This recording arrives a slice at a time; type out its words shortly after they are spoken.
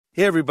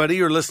Hey everybody,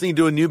 you're listening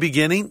to A New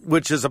Beginning,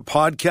 which is a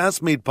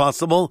podcast made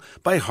possible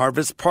by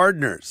Harvest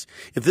Partners.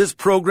 If this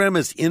program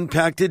has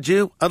impacted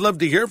you, I'd love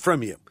to hear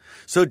from you.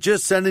 So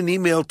just send an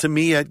email to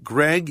me at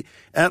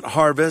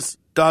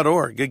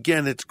greg@harvest.org.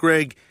 Again, it's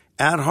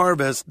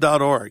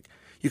greg@harvest.org.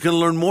 You can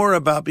learn more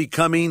about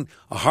becoming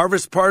a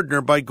Harvest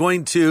Partner by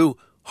going to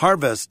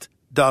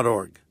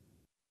harvest.org.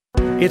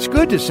 It's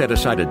good to set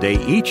aside a day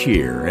each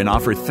year and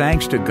offer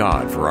thanks to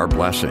God for our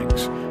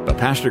blessings. But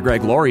Pastor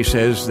Greg Laurie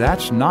says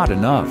that's not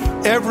enough.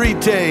 Every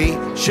day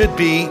should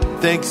be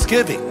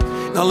Thanksgiving.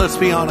 Now let's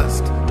be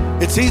honest.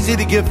 It's easy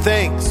to give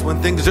thanks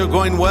when things are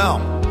going well.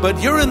 But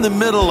you're in the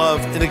middle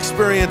of an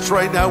experience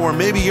right now where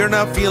maybe you're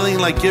not feeling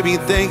like giving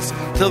thanks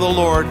to the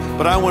Lord.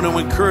 But I want to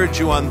encourage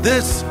you on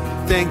this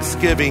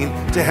Thanksgiving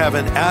to have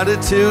an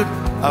attitude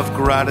of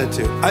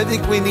gratitude. I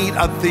think we need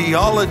a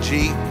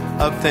theology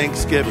of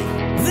Thanksgiving.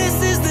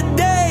 This is the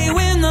day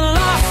when the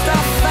lost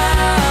are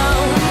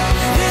found.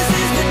 This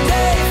is the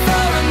day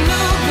for a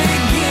new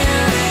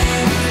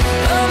beginning.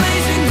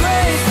 Amazing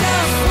grace,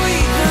 how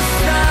sweet the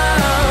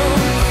sound.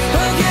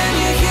 Again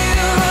you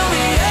hear all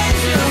the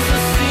angels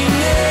are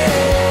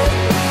singing.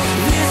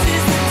 This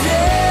is the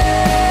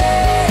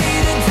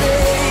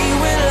day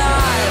when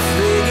life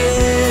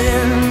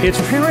begins.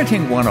 It's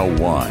Parenting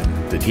 101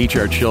 to teach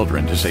our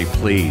children to say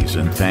please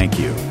and thank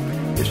you.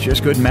 It's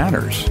just good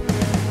manners.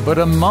 But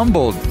a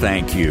mumbled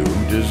thank you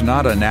does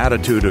not an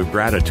attitude of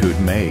gratitude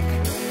make.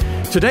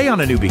 Today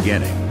on A New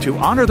Beginning, to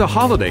honor the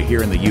holiday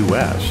here in the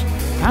U.S.,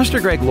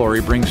 Pastor Greg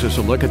Laurie brings us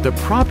a look at the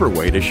proper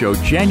way to show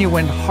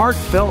genuine,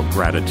 heartfelt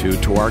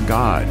gratitude to our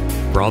God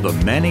for all the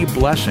many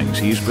blessings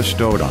He's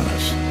bestowed on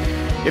us.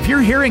 If you're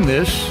hearing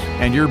this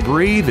and you're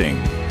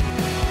breathing,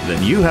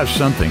 then you have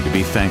something to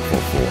be thankful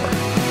for.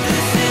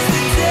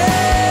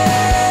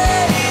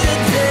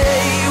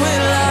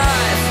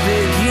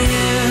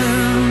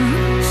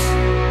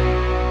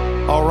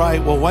 All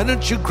right, well, why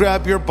don't you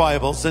grab your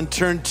Bibles and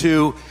turn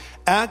to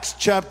Acts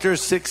chapter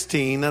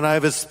 16, and I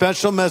have a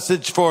special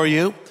message for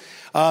you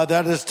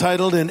that is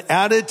titled An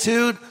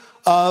Attitude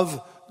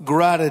of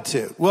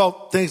Gratitude.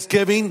 Well,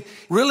 Thanksgiving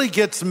really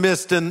gets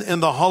missed in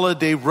the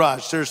holiday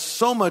rush. There's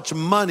so much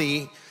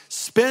money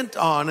spent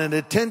on and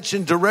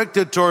attention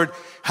directed toward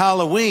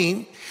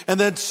Halloween, and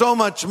then so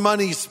much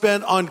money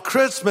spent on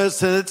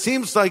Christmas, and it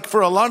seems like for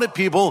a lot of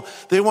people,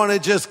 they want to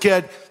just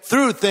get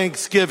through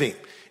Thanksgiving.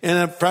 And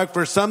in fact,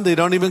 for some, they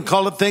don't even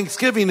call it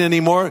Thanksgiving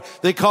anymore.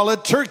 They call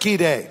it Turkey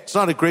Day. It's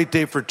not a great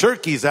day for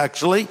turkeys,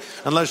 actually,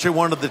 unless you're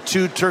one of the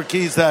 2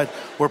 turkeys that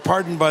were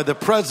pardoned by the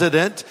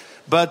president.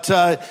 But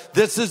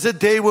this is a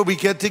day where we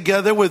get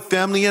together with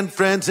family and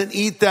friends and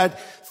eat that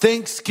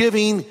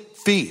Thanksgiving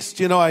feast.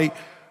 You know, I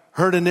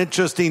heard an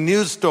interesting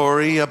news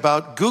story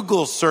about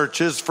Google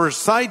searches for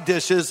side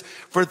dishes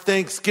for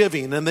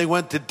Thanksgiving, and they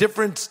went to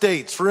different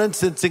states. For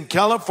instance, in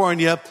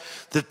California,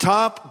 the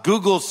top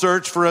Google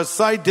search for a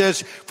side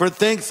dish for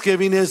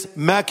Thanksgiving is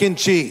mac and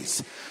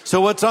cheese.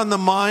 So what's on the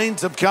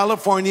minds of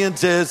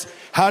Californians is,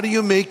 how do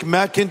you make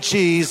mac and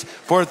cheese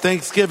for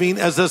Thanksgiving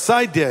as a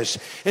side dish?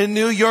 In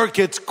New York,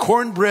 it's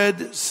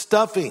cornbread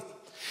stuffing.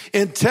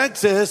 In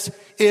Texas,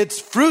 it's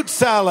fruit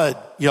salad,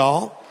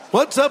 y'all.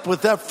 What's up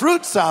with that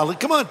fruit salad?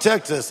 Come on,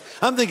 Texas.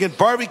 I'm thinking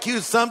barbecue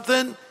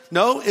something.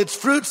 No, it's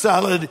fruit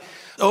salad.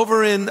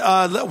 Over in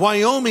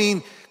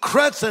Wyoming,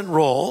 crescent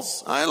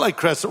rolls. I like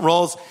crescent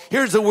rolls.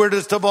 Here's the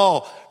weirdest of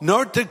all.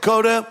 North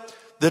Dakota,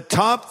 the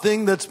top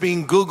thing that's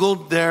being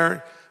Googled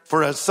there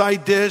for a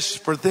side dish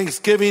for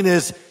Thanksgiving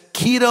is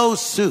keto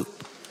soup.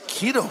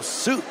 Keto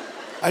soup.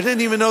 I didn't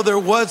even know there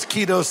was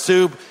keto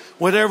soup.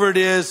 Whatever it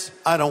is,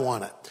 I don't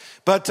want it.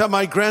 But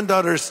my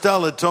granddaughter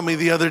Stella told me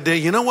the other day,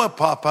 you know what,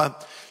 Papa?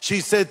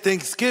 She said,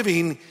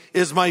 Thanksgiving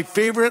is my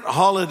favorite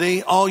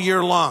holiday all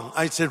year long.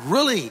 I said,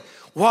 really?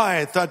 Why?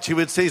 I thought she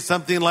would say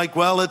something like,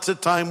 well, it's a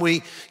time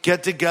we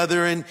get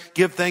together and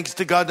give thanks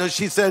to God. No,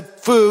 she said,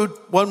 food.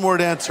 One word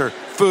answer,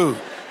 food.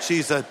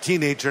 She's a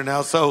teenager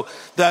now, so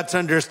that's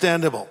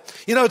understandable.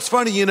 You know, it's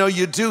funny,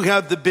 you do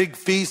have the big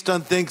feast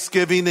on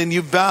Thanksgiving and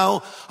you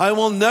vow, I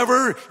will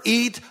never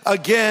eat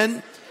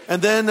again. And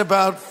then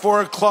about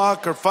 4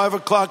 o'clock or 5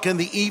 o'clock in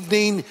the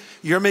evening,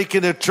 you're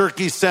making a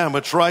turkey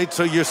sandwich, right?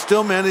 So you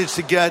still manage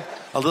to get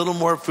a little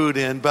more food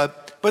in.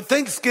 But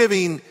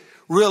Thanksgiving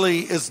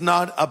really is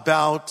not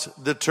about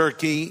the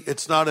turkey.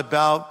 It's not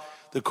about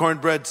the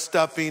cornbread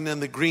stuffing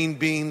and the green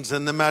beans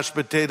and the mashed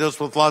potatoes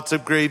with lots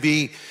of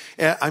gravy.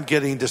 I'm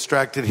getting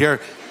distracted here.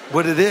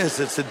 What it is,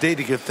 it's a day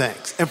to give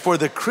thanks. And for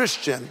the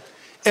Christian,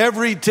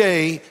 every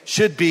day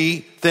should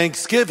be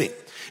Thanksgiving.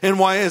 And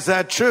why is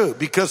that true?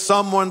 Because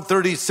Psalm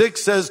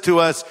 136 says to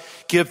us,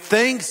 give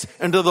thanks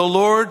unto the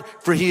Lord,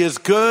 for he is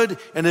good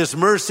and his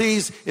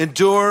mercies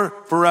endure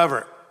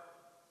forever.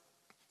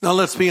 Now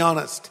let's be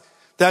honest.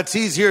 That's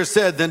easier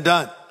said than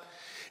done.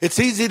 It's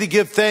easy to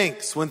give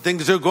thanks when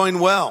things are going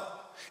well.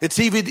 It's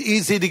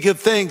easy to give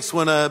thanks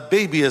when a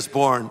baby is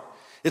born.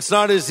 It's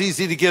not as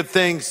easy to give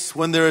thanks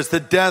when there is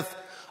the death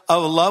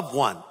of a loved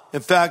one.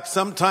 In fact,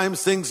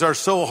 sometimes things are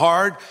so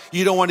hard,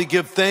 you don't want to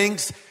give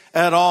thanks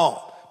at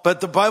all.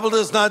 but the Bible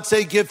does not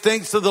say give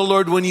thanks to the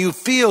Lord when you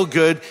feel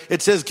good.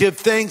 It says give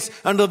thanks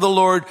unto the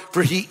Lord,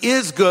 for he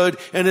is good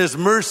and his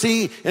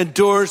mercy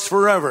endures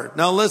forever.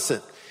 Now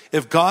listen,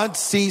 if God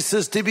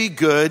ceases to be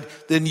good,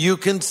 then you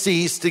can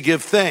cease to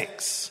give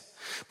thanks.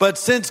 But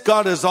since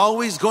God is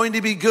always going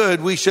to be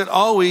good, we should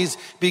always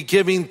be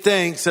giving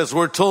thanks. As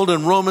we're told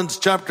in Romans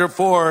chapter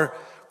 4,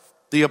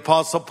 the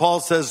Apostle Paul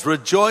says,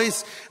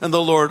 rejoice in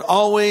the Lord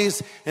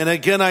always. And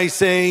again, I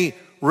say,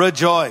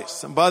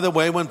 rejoice. And by the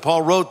way, when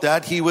Paul wrote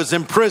that, he was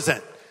in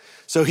prison.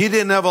 So he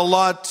didn't have a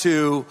lot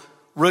to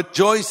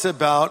rejoice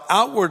about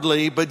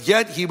outwardly, but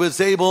yet he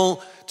was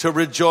able to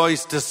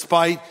rejoice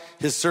despite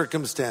his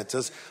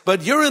circumstances.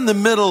 But you're in the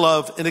middle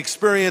of an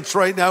experience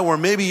right now where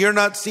maybe you're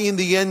not seeing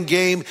the end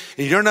game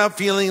and you're not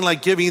feeling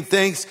like giving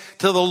thanks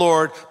to the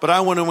Lord. But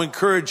I want to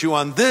encourage you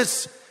on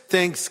this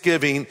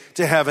Thanksgiving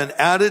to have an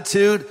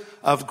attitude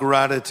of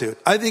gratitude.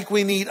 I think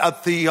we need a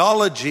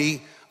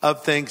theology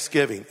of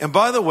thanksgiving. And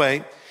by the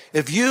way,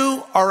 if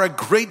you are a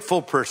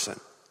grateful person,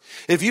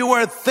 if you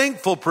are a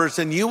thankful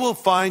person, you will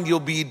find you'll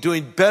be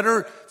doing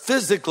better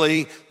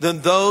physically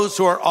than those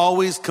who are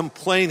always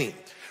complaining.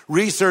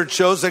 Research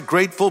shows that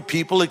grateful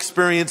people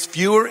experience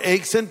fewer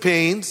aches and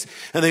pains,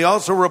 and they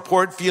also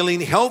report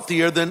feeling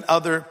healthier than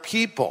other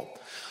people.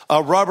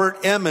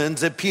 Robert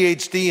Emmons, a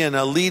PhD and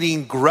a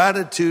leading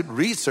gratitude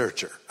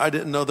researcher. I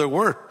didn't know there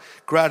were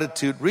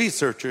gratitude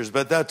researchers,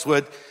 but that's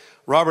what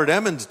Robert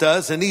Emmons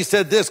does. And he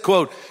said this,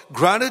 quote,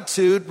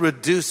 gratitude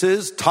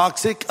reduces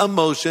toxic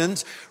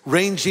emotions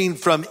ranging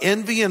from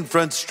envy and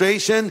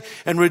frustration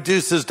and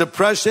reduces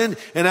depression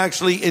and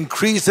actually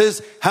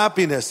increases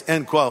happiness,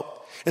 end quote.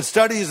 And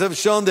studies have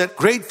shown that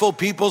grateful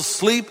people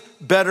sleep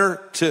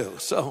better too.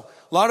 So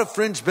a lot of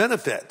fringe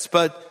benefits,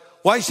 but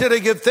why should I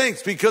give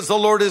thanks? Because the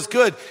Lord is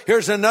good.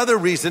 Here's another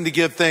reason to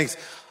give thanks.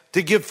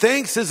 To give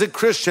thanks as a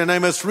Christian, I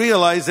must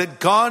realize that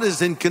God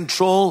is in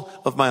control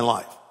of my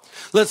life.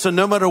 Listen,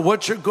 no matter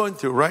what you're going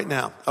through right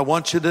now, I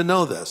want you to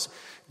know this.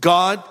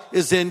 God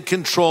is in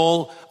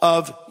control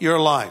of your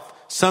life.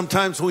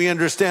 Sometimes we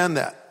understand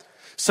that.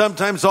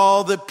 Sometimes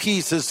all the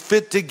pieces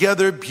fit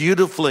together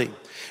beautifully.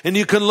 And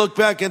you can look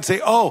back and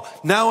say, oh,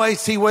 now I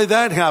see why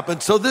that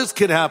happened. So this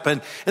could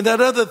happen. And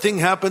that other thing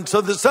happened. So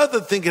this other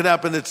thing could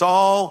happen. It's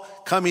all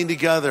coming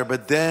together.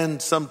 But then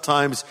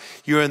sometimes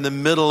you're in the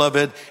middle of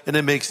it and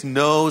it makes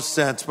no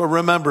sense. But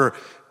remember,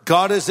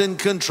 God is in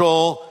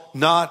control,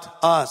 not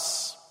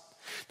us.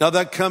 Now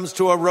that comes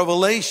to a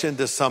revelation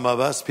to some of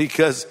us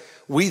because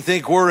we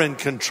think we're in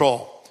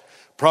control.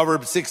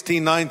 Proverbs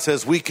 16:9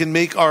 says, we can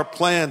make our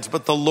plans,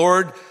 but the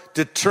Lord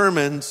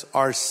determines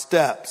our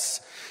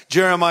steps.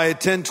 Jeremiah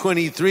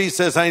 10:23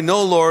 says, I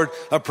know, Lord,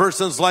 a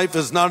person's life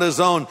is not his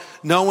own.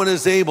 No one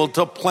is able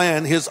to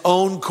plan his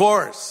own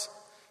course.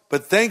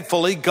 But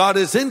thankfully, God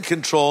is in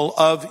control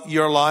of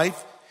your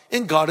life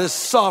and God is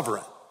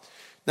sovereign.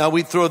 Now,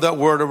 we throw that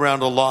word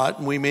around a lot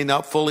and we may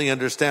not fully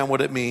understand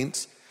what it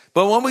means.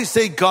 But when we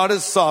say God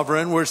is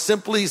sovereign, we're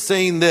simply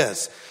saying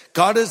this.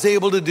 God is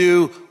able to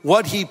do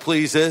what he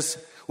pleases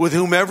with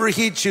whomever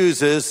he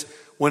chooses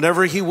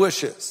whenever he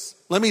wishes.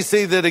 Let me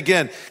say that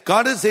again.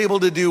 God is able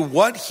to do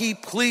what he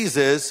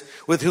pleases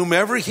with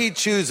whomever he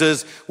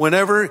chooses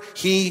whenever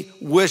he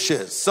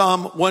wishes.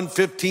 Psalm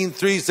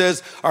 115:3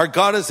 says, our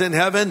God is in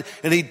heaven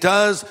and he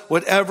does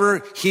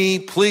whatever he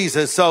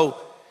pleases. So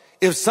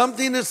if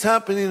something is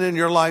happening in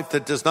your life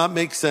that does not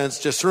make sense,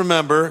 just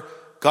remember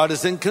God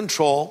is in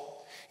control.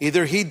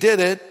 Either he did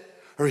it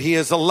or he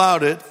has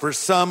allowed it for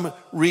some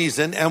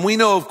reason. And we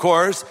know, of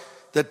course,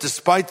 that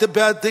despite the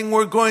bad thing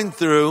we're going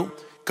through,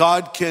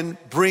 God can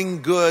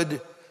bring good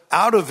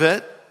out of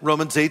it.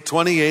 Romans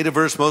 8:28, a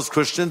verse most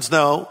Christians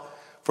know.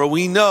 For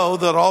we know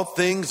that all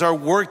things are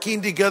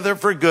working together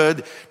for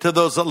good to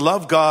those that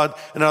love God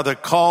and are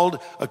called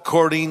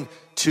according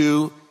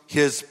to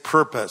his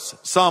purpose.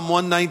 Psalm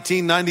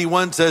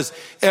 119:91 says,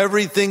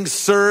 everything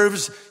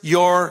serves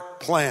your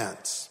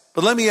plans.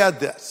 But let me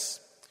add this.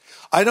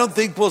 I don't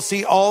think we'll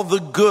see all the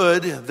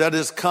good that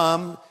has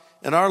come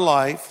in our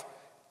life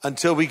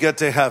until we get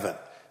to heaven.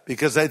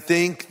 Because I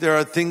think there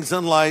are things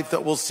in life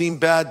that will seem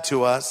bad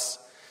to us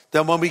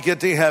that when we get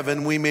to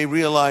heaven, we may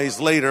realize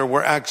later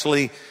were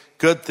actually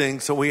good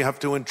things. So we have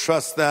to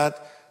entrust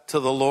that to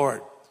the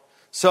Lord.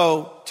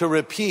 So to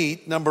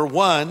repeat, number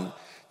one,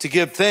 to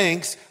give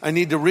thanks, I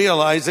need to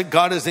realize that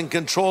God is in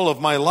control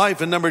of my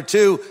life. And number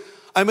two,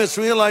 I must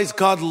realize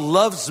God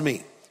loves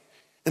me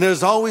and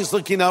is always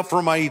looking out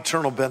for my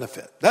eternal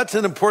benefit. That's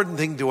an important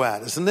thing to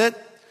add, isn't it?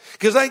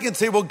 Because I can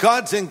say, well,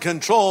 God's in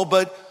control,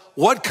 but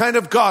what kind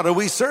of God are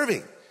we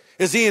serving?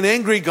 Is he an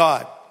angry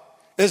God?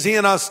 Is he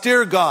an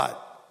austere God?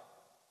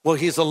 Well,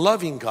 he's a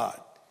loving God.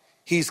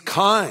 He's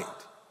kind.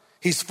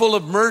 He's full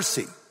of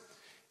mercy.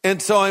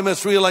 And so I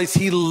must realize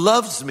he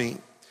loves me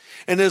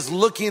and is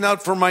looking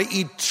out for my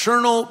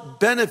eternal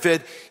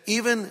benefit,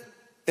 even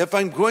if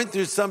I'm going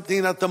through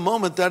something at the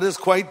moment that is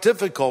quite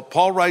difficult.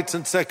 Paul writes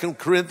in 2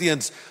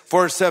 Corinthians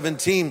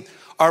 4:17,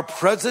 our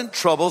present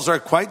troubles are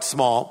quite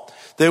small.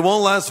 They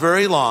won't last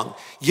very long,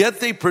 yet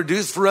they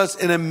produce for us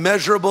an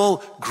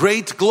immeasurable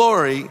great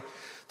glory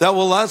that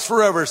will last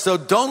forever. So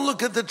don't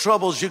look at the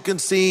troubles you can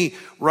see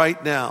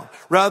right now.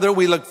 Rather,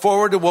 we look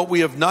forward to what we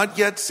have not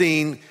yet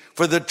seen,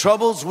 for the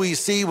troubles we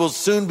see will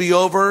soon be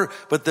over,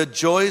 but the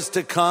joys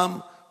to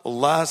come will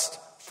last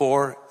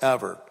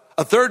forever.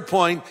 A third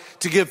point,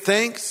 to give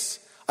thanks,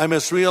 I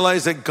must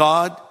realize that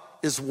God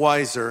is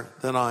wiser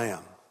than I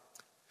am.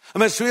 I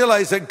must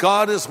realize that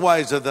God is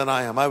wiser than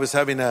I am. I was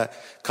having a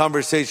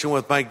conversation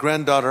with my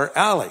granddaughter,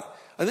 Allie.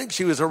 I think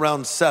she was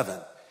around 7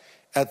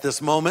 at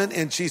this moment.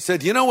 And she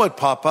said, you know what,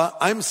 Papa?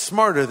 I'm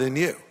smarter than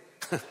you.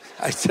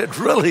 I said,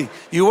 really?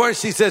 You are?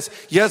 She says,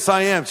 yes,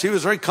 I am. She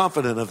was very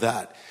confident of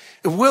that.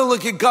 We'll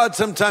look at God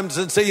sometimes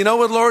and say, you know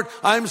what, Lord?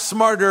 I'm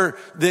smarter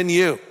than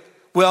you.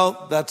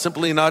 Well, that's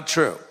simply not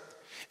true.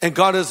 And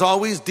God is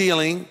always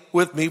dealing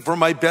with me for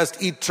my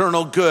best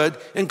eternal good.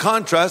 In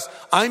contrast,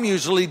 I'm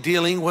usually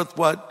dealing with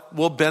what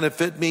will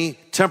benefit me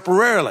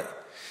temporarily.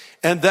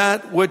 And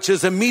that which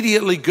is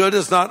immediately good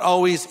is not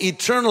always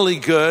eternally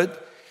good.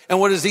 And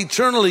what is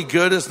eternally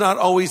good is not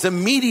always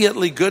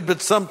immediately good,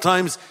 but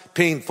sometimes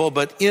painful.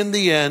 But in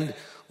the end,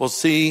 we'll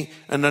see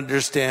and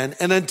understand.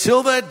 And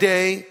until that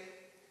day,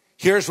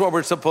 here's what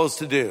we're supposed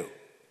to do.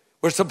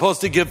 We're supposed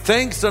to give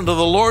thanks unto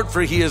the Lord,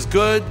 for he is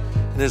good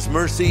and his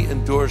mercy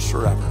endures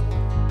forever.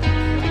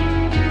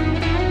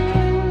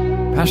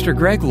 Pastor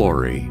Greg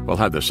Laurie will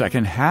have the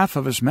second half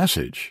of his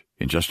message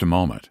in just a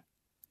moment.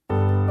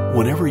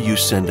 Whenever you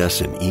send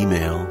us an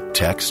email,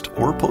 text,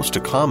 or post a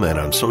comment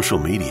on social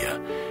media,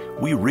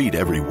 we read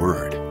every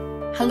word.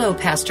 Hello,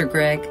 Pastor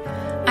Greg.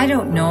 I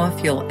don't know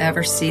if you'll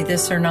ever see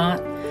this or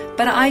not,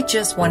 but I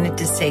just wanted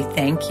to say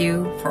thank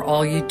you for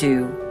all you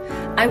do.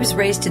 I was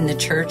raised in the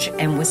church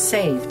and was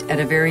saved at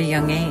a very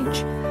young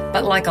age.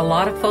 But like a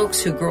lot of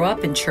folks who grew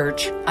up in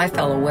church, I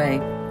fell away.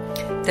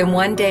 Then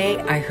one day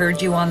I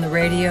heard you on the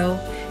radio,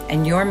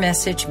 and your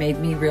message made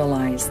me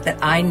realize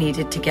that I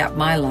needed to get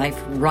my life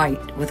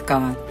right with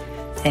God.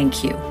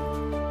 Thank you.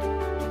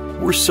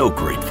 We're so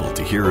grateful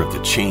to hear of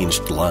the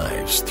changed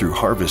lives through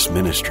Harvest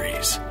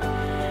Ministries.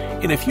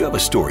 And if you have a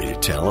story to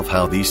tell of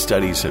how these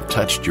studies have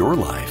touched your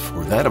life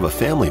or that of a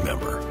family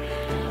member,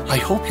 I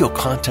hope you'll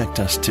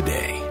contact us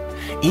today.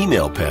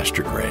 Email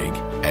Pastor Greg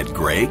at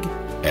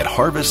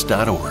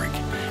greg@harvest.org.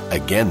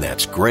 Again,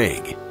 that's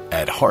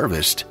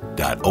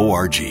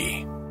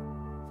greg@harvest.org.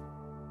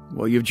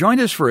 Well, you've joined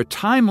us for a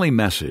timely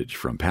message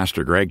from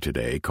Pastor Greg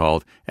today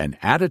called An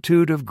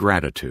Attitude of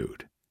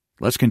Gratitude.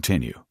 Let's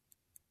continue.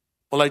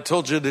 Well, I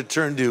told you to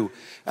turn to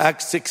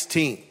Acts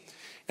 16.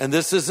 And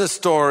this is a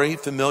story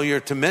familiar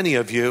to many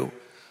of you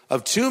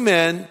of two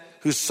men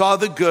who saw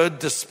the good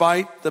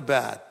despite the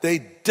bad. They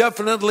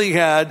definitely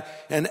had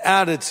an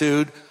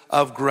attitude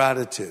of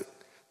gratitude.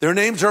 Their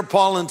names are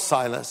Paul and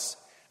Silas,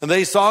 and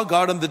they saw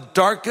God in the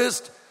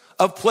darkest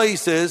of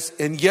places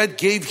and yet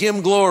gave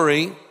him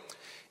glory.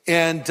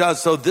 And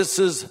so this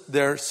is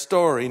their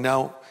story.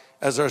 Now,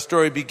 as our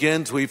story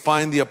begins, we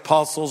find the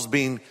apostles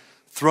being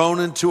thrown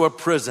into a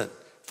prison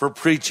for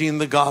preaching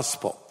the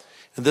gospel.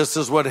 And this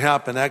is what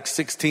happened. Acts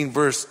 16,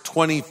 verse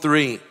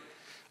 23.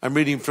 I'm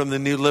reading from the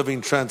New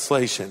Living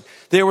Translation.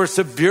 They were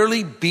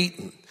severely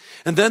beaten,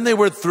 and then they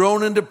were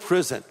thrown into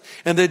prison.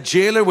 And the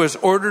jailer was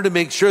ordered to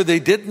make sure they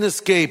didn't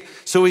escape,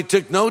 so he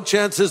took no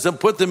chances and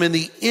put them in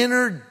the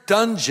inner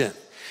dungeon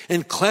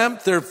and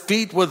clamped their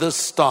feet with the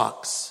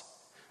stocks.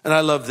 And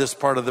I love this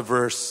part of the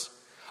verse.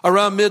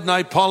 Around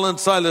midnight, Paul and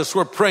Silas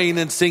were praying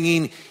and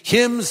singing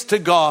hymns to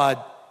God,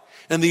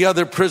 and the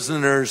other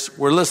prisoners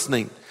were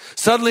listening.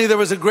 Suddenly there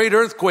was a great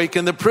earthquake,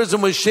 and the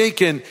prison was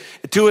shaken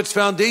to its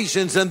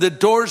foundations, and the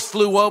doors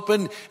flew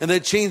open, and the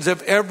chains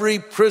of every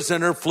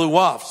prisoner flew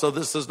off. So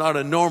this is not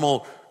a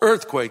normal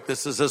earthquake.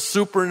 This is a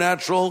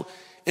supernatural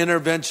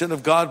intervention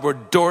of God where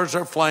doors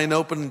are flying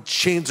open and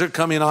chains are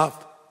coming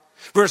off.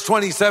 Verse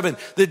 27,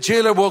 the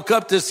jailer woke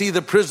up to see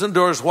the prison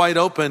doors wide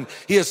open.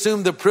 He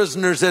assumed the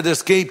prisoners had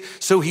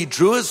escaped, so he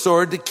drew his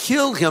sword to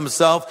kill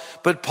himself.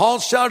 But Paul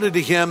shouted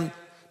to him,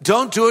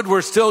 "Don't do it,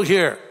 we're still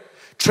here."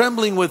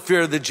 Trembling with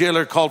fear, the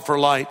jailer called for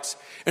lights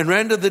and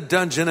ran to the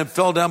dungeon and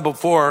fell down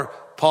before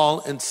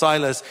Paul and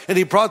Silas. And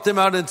he brought them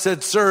out and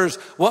said, "Sirs,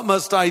 what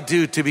must I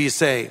do to be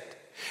saved?"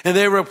 And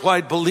they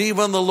replied, "Believe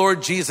on the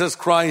Lord Jesus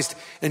Christ,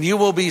 and you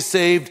will be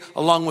saved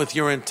along with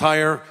your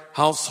entire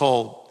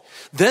household."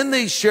 Then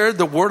they shared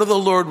the word of the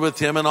Lord with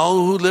him and all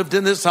who lived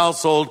in his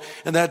household.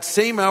 And that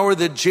same hour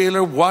the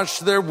jailer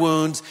washed their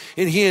wounds,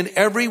 and he and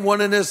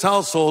everyone in his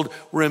household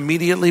were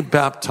immediately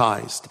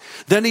baptized.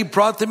 Then he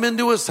brought them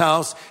into his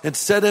house and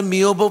set a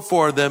meal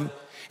before them,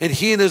 and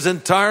he and his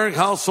entire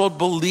household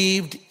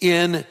believed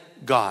in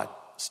God.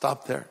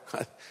 Stop there.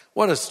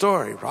 What a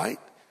story, right?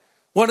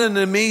 What an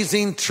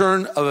amazing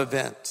turn of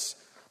events.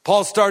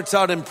 Paul starts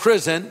out in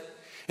prison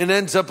and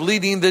ends up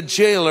leading the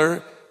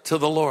jailer to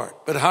the Lord.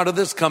 But how did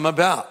this come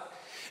about?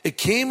 It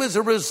came as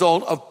a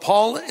result of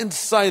Paul and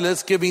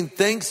Silas giving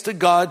thanks to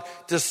God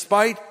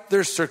despite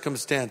their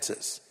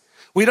circumstances.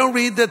 We don't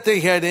read that they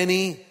had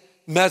any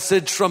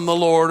message from the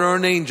Lord or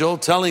an angel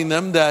telling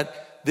them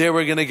that they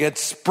were going to get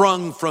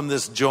sprung from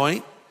this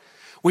joint.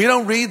 We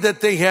don't read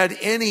that they had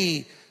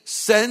any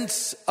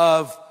sense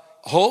of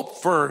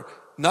hope for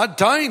not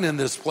dying in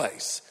this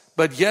place,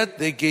 but yet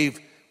they gave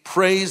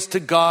praise to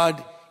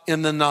God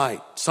in the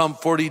night. Psalm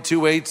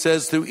 42:8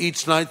 says, through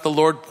each night the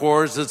Lord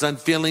pours his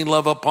unfailing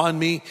love upon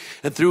me,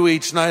 and through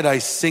each night I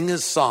sing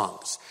his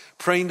songs,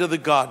 praying to the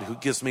God who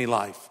gives me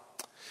life.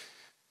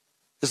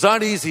 It's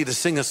not easy to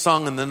sing a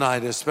song in the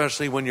night,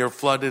 especially when you're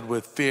flooded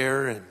with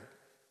fear and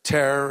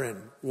terror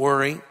and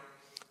worry.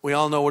 We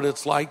all know what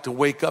it's like to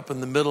wake up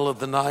in the middle of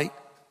the night.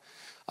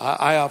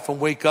 I often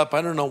wake up,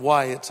 I don't know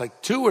why, it's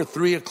like 2 or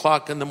 3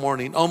 o'clock in the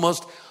morning,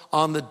 almost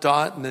on the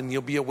dot, and then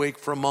you'll be awake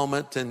for a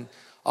moment, and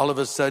all of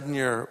a sudden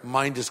your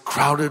mind is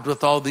crowded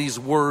with all these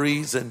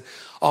worries, and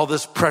all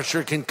this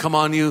pressure can come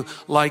on you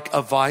like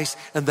a vice.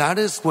 And that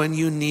is when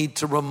you need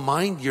to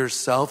remind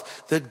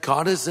yourself that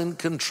God is in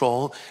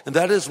control. And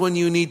that is when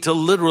you need to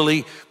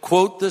literally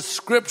quote the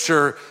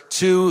scripture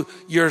to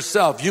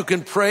yourself. You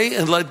can pray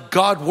and let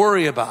God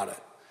worry about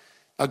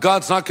it.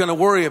 God's not going to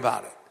worry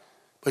about it.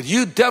 But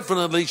you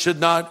definitely should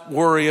not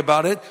worry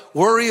about it.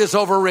 Worry is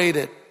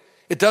overrated.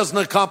 It doesn't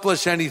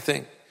accomplish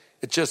anything.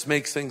 It just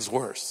makes things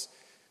worse.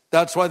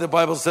 That's why the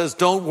Bible says,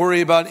 don't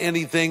worry about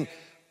anything.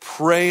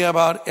 Pray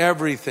about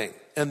everything.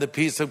 And the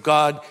peace of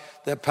God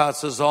that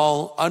passes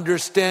all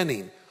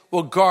understanding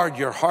will guard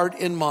your heart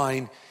and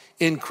mind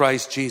in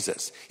Christ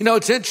Jesus. You know,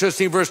 it's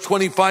interesting. Verse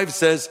 25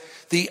 says,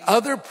 the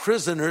other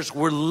prisoners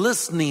were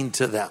listening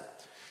to them.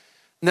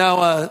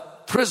 Now,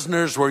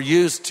 prisoners were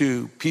used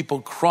to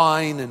people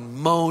crying and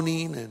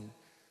moaning and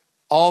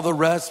all the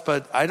rest,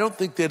 but I don't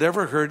think they'd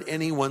ever heard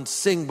anyone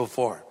sing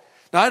before.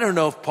 Now, I don't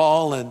know if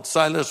Paul and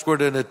Silas were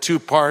in a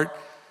 2-part,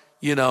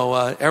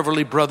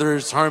 Everly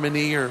Brothers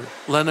harmony or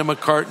Lennon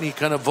McCartney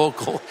kind of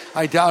vocal.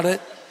 I doubt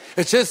it.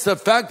 It's just the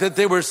fact that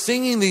they were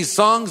singing these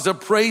songs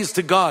of praise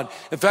to God.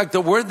 In fact,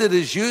 the word that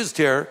is used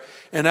here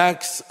in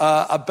Acts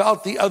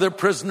about the other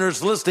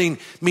prisoners listening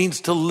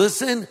means to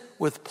listen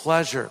with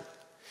pleasure.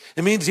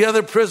 It means the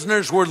other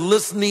prisoners were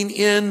listening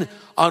in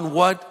on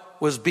what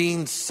was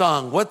being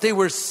sung, what they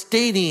were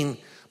stating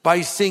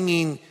by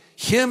singing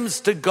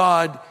hymns to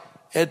God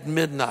at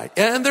midnight.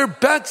 And their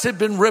backs had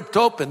been ripped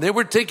open. They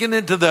were taken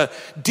into the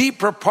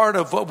deeper part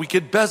of what we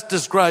could best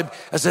describe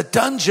as a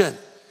dungeon,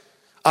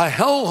 a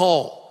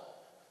hellhole.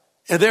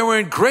 And they were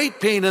in great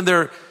pain, and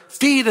their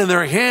feet and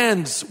their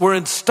hands were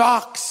in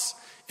stocks,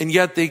 and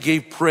yet they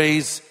gave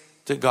praise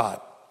to God.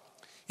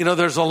 You know,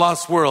 there's a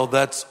lost world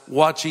that's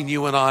watching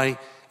you and I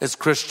as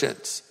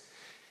Christians.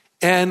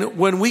 And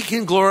when we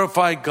can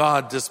glorify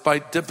God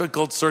despite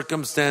difficult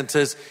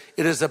circumstances,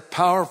 it is a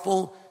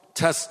powerful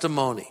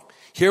testimony.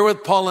 Here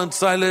with Paul and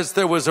Silas,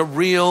 there was a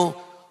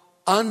real,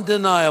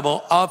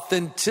 undeniable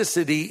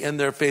authenticity in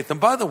their faith.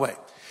 And by the way,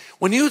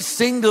 when you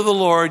sing to the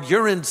Lord,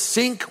 you're in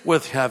sync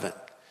with heaven.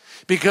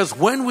 Because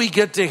when we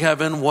get to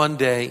heaven one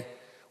day,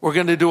 we're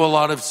going to do a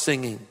lot of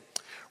singing.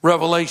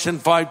 Revelation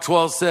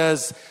 5:12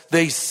 says,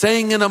 they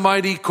sang in a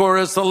mighty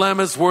chorus, the Lamb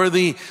is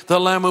worthy, the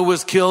Lamb who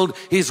was killed.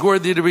 He's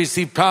worthy to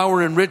receive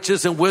power and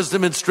riches and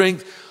wisdom and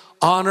strength,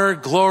 honor,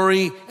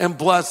 glory, and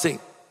blessing.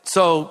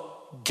 So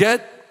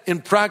get in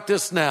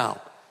practice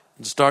now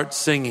and start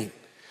singing.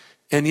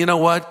 And you know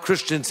what?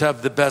 Christians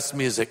have the best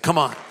music. Come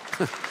on.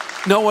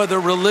 No other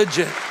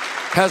religion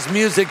has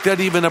music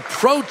that even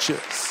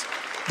approaches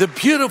the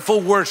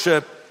beautiful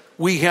worship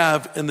we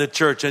have in the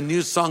church. And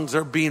new songs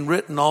are being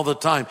written all the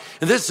time.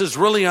 And this is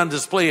really on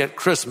display at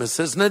Christmas,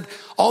 isn't it?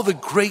 All the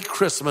great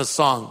Christmas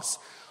songs.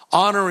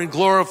 Honor and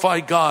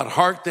glorify God.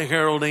 Hark the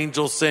herald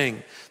angels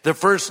sing. The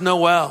first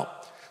Noel.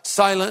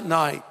 Silent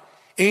night.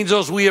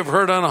 Angels we have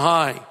heard on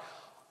high.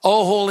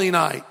 Oh, holy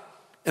night.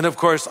 And of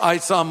course, I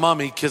saw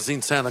Mommy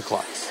kissing Santa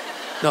Claus.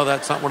 No,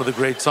 that's not one of the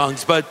great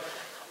songs. But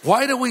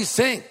why do we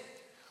sing?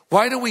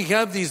 Why do we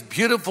have these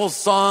beautiful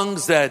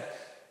songs that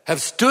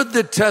have stood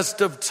the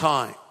test of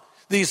time?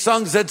 These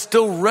songs that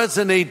still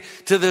resonate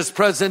to this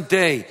present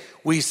day.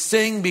 We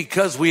sing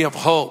because we have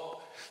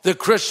hope. The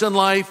Christian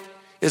life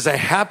is a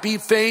happy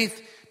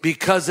faith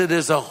because it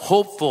is a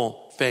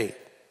hopeful faith.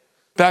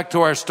 Back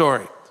to our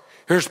story.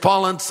 Here's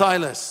Paul and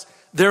Silas.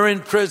 They're in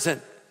prison.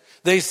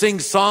 They sing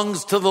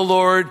songs to the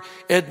Lord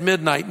at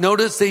midnight.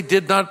 Notice they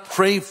did not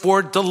pray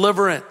for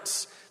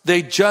deliverance.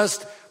 They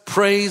just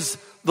praised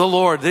the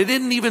Lord. They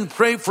didn't even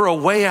pray for a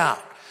way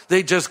out.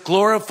 They just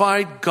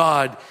glorified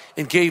God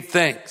and gave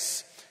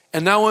thanks.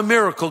 And now a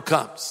miracle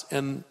comes,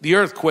 and the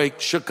earthquake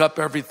shook up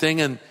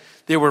everything, and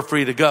they were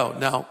free to go.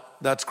 Now,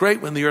 that's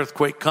great when the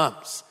earthquake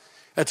comes.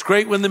 That's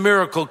great when the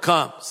miracle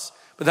comes.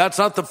 But that's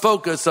not the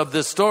focus of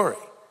this story.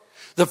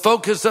 The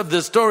focus of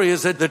this story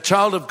is that the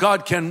child of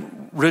God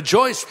can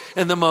rejoice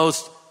in the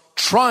most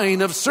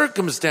trying of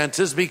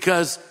circumstances,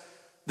 because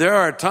there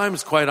are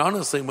times, quite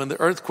honestly, when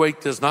the earthquake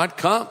does not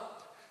come.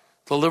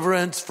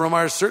 Deliverance from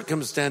our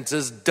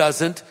circumstances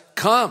doesn't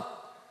come.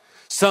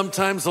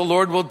 Sometimes the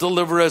Lord will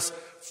deliver us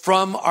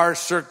from our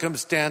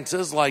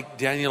circumstances, like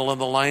Daniel in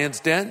the lion's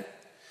den.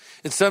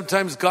 And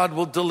sometimes God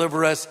will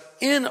deliver us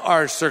in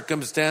our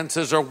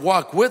circumstances, or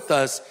walk with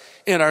us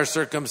in our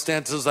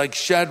circumstances, like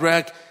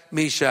Shadrach,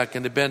 Meshach,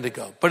 and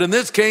Abednego. But in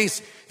this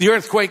case, the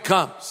earthquake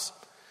comes.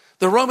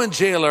 The Roman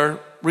jailer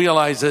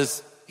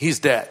realizes he's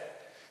dead.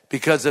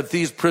 because if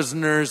these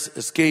prisoners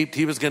escaped,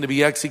 he was going to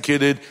be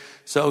executed.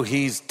 So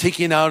he's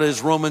taking out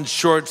his Roman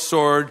short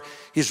sword.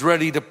 He's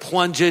ready to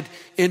plunge it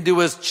into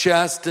his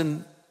chest.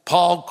 And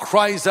Paul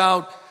cries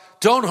out,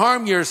 "Don't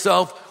harm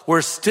yourself.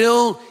 We're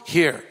still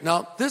here."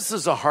 Now, this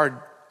is a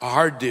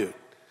hard dude.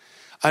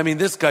 I mean,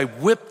 this guy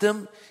whipped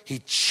him. He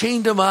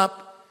chained him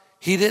up.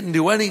 He didn't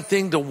do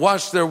anything to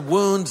wash their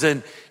wounds.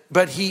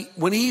 But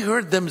when he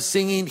heard them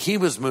singing, he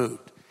was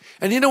moved.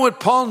 And you know what?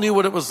 Paul knew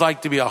what it was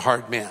like to be a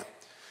hard man.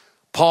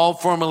 Paul,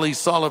 formerly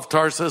Saul of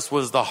Tarsus,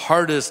 was the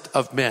hardest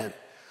of men,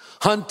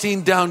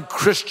 hunting down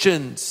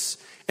Christians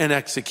and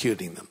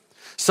executing them.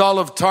 Saul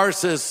of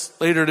Tarsus,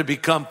 later to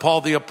become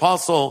Paul the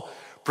Apostle,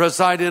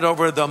 presided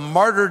over the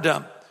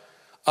martyrdom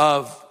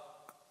of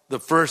the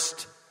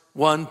first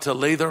one to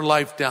lay their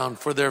life down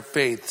for their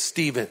faith,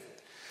 Stephen.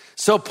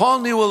 So Paul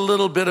knew a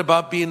little bit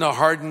about being a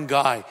hardened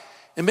guy.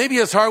 And maybe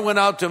his heart went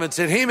out to him and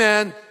said, "Hey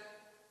man,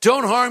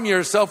 don't harm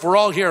yourself. We're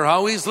all here."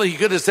 How easily he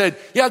could have said,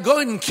 "Yeah, go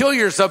ahead and kill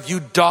yourself, you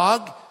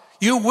dog.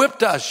 You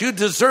whipped us. You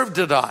deserve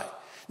to die."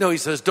 No, he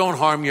says, "Don't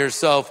harm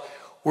yourself.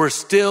 We're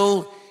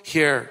still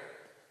here."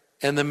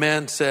 And the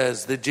man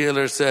says, the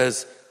jailer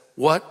says,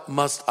 "What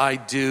must I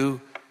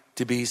do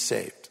to be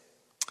saved?"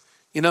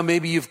 You know,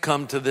 maybe you've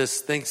come to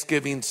this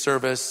Thanksgiving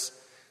service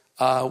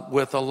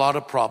with a lot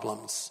of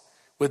problems,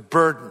 with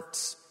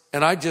burdens.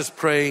 And I just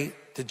pray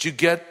that you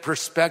get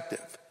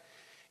perspective.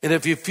 And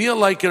if you feel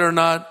like it or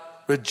not,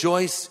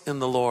 rejoice in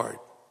the Lord,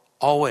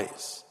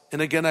 always.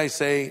 And again, I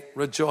say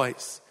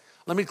rejoice.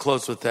 Let me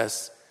close with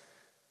this.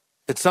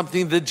 It's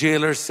something the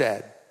jailer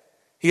said.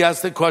 He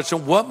asked the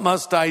question, "What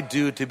must I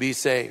do to be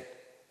saved?"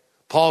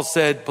 Paul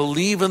said,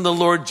 "Believe in the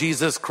Lord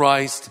Jesus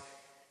Christ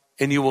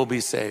and you will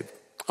be saved."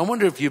 I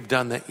wonder if you've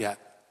done that yet.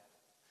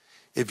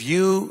 If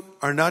you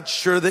are not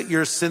sure that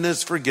your sin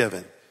is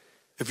forgiven,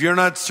 if you're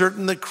not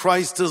certain that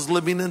Christ is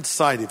living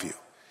inside of you,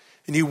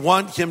 and you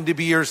want him to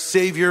be your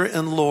Savior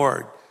and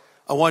Lord,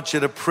 I want you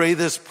to pray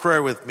this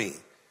prayer with me.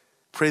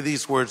 Pray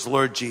these words: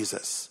 "Lord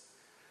Jesus,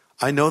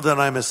 I know that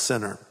I'm a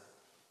sinner,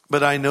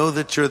 but I know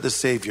that you're the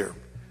Savior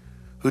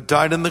who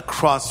died on the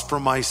cross for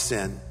my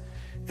sin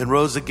and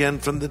rose again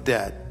from the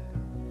dead.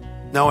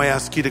 Now I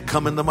ask you to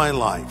come into my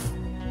life.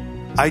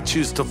 I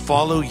choose to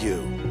follow you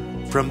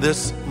from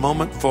this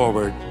moment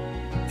forward.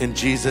 In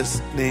Jesus'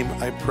 name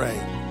I pray.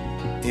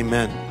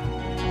 Amen."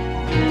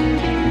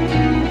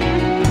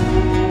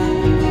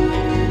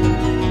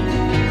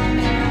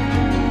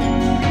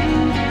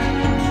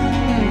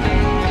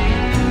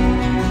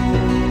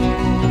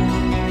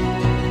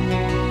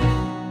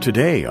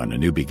 Today on A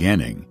New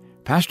Beginning,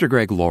 Pastor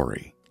Greg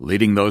Laurie,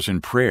 leading those in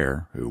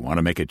prayer who want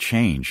to make a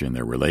change in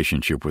their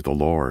relationship with the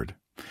Lord.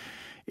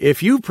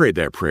 If you prayed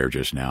that prayer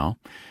just now,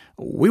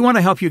 we want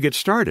to help you get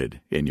started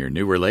in your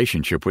new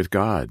relationship with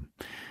God.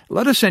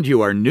 Let us send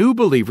you our New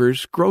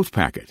Believers Growth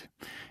Packet.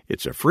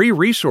 It's a free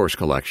resource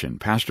collection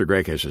Pastor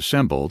Greg has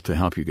assembled to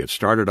help you get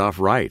started off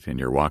right in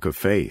your walk of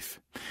faith.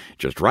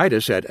 Just write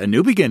us at A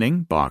New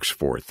Beginning, Box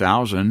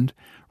 4000,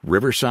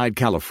 Riverside,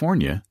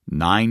 California,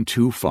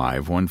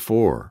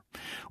 92514.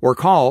 Or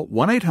call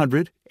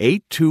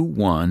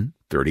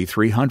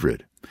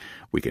 1-800-821-3300.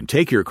 We can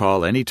take your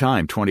call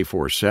anytime,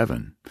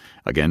 24/7.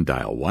 Again,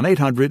 dial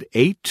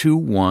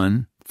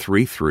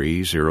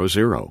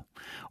 1-800-821-3300.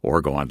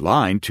 Or go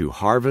online to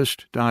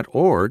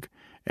harvest.org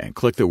and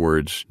click the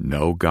words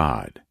Know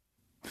God.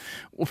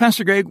 Well,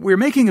 Pastor Greg, we're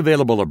making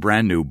available a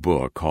brand new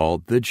book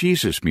called The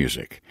Jesus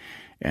Music,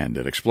 and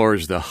it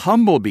explores the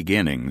humble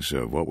beginnings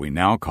of what we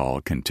now call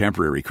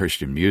contemporary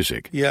Christian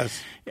music.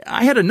 Yes.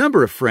 I had a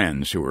number of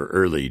friends who were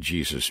early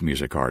Jesus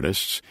music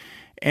artists,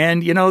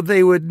 and,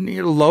 they would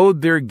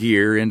load their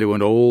gear into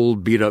an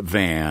old beat-up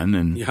van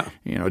and,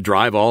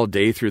 drive all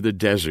day through the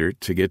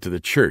desert to get to the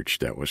church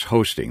that was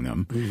hosting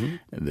them.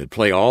 Mm-hmm. They'd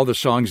play all the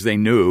songs they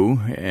knew,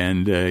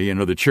 and,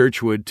 the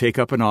church would take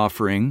up an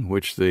offering,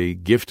 which they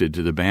gifted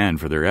to the band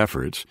for their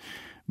efforts.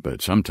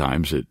 But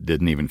sometimes it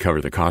didn't even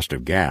cover the cost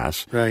of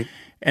gas. Right.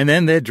 And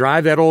then they'd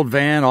drive that old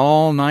van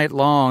all night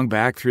long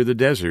back through the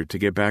desert to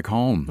get back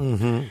home.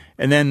 Mm-hmm.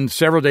 And then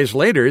several days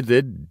later,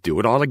 they'd do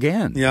it all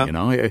again. Yeah.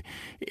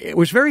 It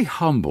was very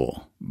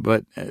humble.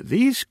 But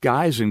these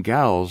guys and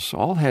gals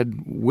all had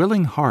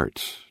willing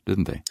hearts,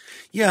 didn't they?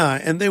 Yeah,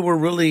 and they were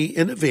really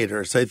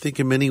innovators, I think,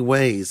 in many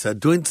ways,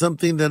 doing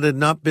something that had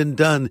not been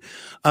done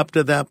up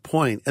to that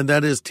point, and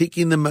that is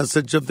taking the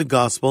message of the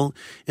gospel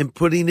and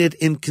putting it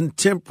in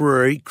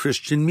contemporary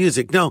Christian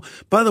music. Now,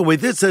 by the way,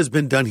 this has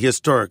been done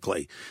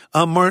historically.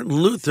 Martin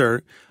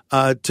Luther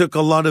took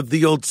a lot of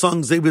the old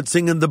songs they would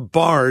sing in the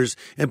bars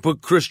and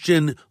put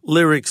Christian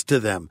lyrics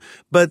to them.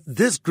 But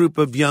this group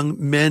of young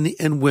men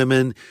and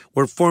women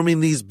were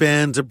forming these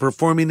bands and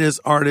performing as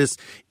artists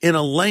in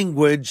a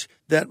language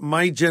that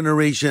my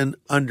generation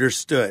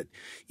understood.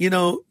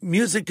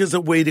 Music is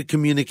a way to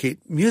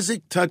communicate.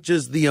 Music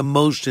touches the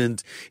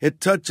emotions. It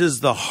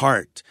touches the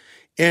heart.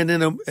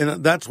 And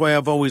that's why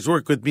I've always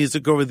worked with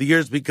music over the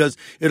years, because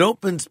it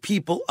opens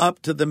people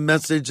up to the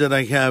message that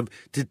I have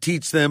to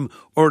teach them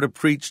or to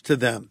preach to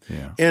them.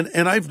 Yeah.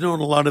 And I've known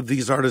a lot of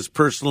these artists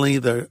personally,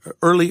 the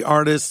early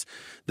artists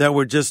that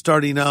were just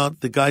starting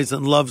out, the guys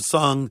in Love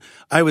Song.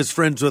 I was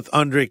friends with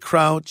Andre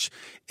Crouch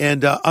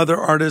and other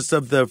artists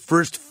of the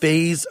first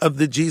phase of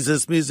the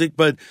Jesus music,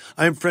 but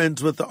I'm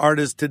friends with the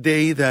artists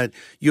today that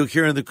you'll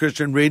hear on the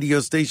Christian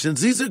radio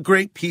stations. These are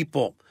great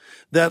people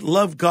that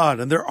love God,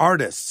 and they're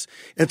artists.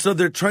 And so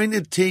they're trying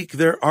to take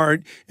their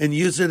art and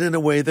use it in a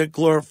way that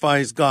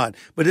glorifies God.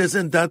 But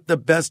isn't that the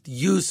best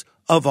use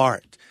of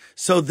art?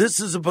 So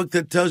this is a book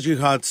that tells you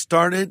how it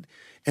started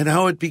and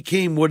how it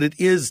became what it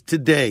is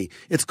today.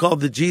 It's called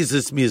The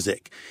Jesus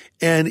Music.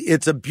 And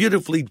it's a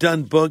beautifully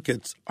done book.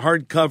 It's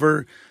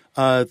hardcover,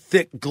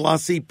 thick,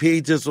 glossy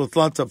pages with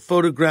lots of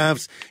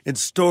photographs and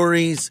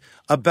stories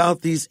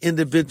about these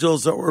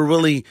individuals that were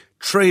really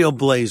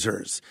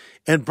trailblazers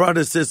and brought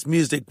us this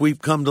music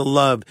we've come to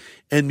love,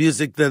 and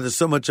music that is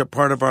so much a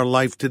part of our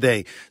life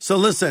today. So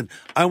listen,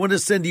 I want to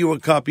send you a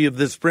copy of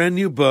this brand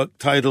new book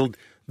titled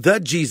The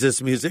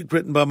Jesus Music,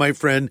 written by my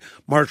friend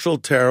Marshall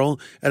Terrell,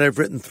 and I've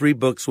written 3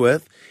 books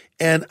with.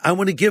 And I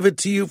want to give it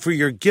to you for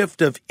your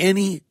gift of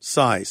any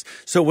size.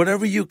 So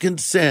whatever you can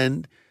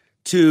send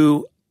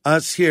to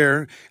us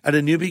here at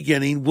A New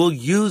Beginning, we'll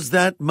use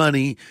that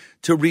money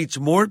to reach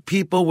more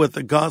people with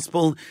the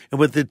gospel and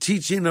with the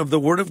teaching of the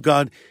Word of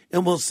God,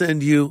 and we'll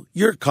send you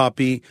your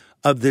copy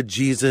of the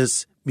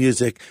Jesus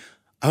Music.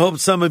 I hope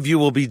some of you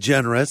will be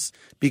generous,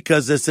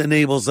 because this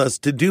enables us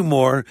to do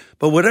more.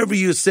 But whatever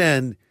you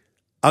send,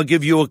 I'll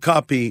give you a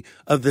copy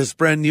of this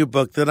brand new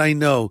book that I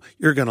know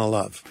you're going to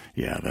love.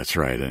 Yeah, that's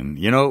right. And,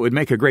 it would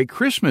make a great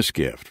Christmas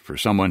gift for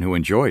someone who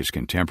enjoys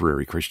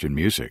contemporary Christian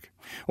music,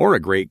 or a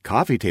great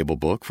coffee table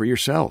book for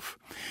yourself.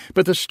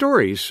 But the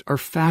stories are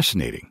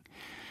fascinating.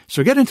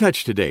 So get in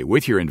touch today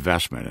with your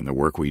investment in the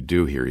work we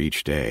do here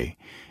each day,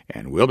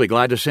 and we'll be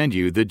glad to send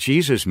you the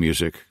Jesus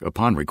Music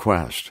upon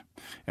request.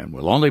 And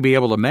we'll only be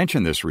able to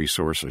mention this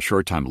resource a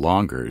short time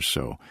longer,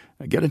 so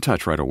get in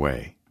touch right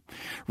away.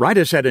 Write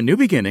us at A New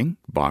Beginning,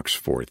 Box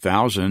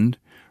 4000,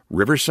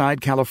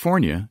 Riverside,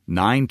 California,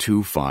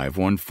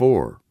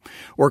 92514,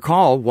 or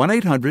call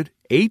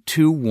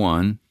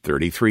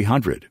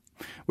 1-800-821-3300.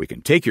 We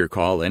can take your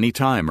call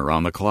anytime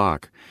around the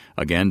clock.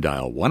 Again,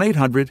 dial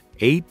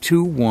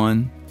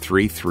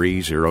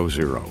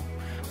 1-800-821-3300,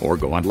 or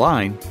go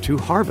online to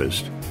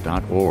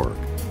harvest.org.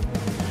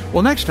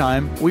 Well, next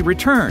time, we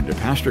return to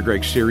Pastor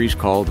Greg's series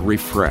called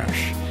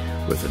Refresh,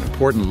 with an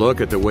important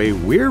look at the way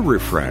we're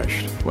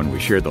refreshed when we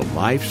share the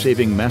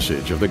life-saving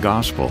message of the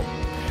gospel.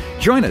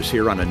 Join us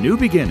here on A New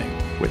Beginning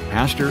with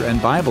pastor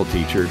and Bible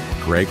teacher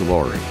Greg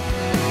Laurie.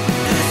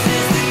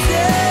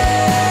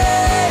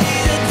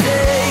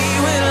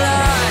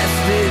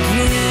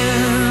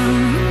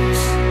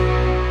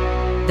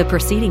 The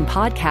preceding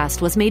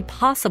podcast was made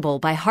possible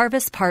by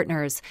Harvest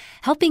Partners,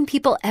 helping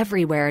people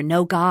everywhere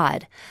know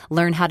God.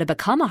 Learn how to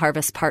become a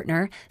Harvest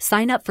Partner,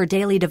 sign up for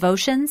daily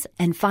devotions,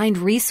 and find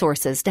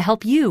resources to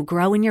help you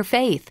grow in your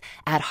faith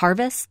at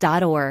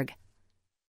harvest.org.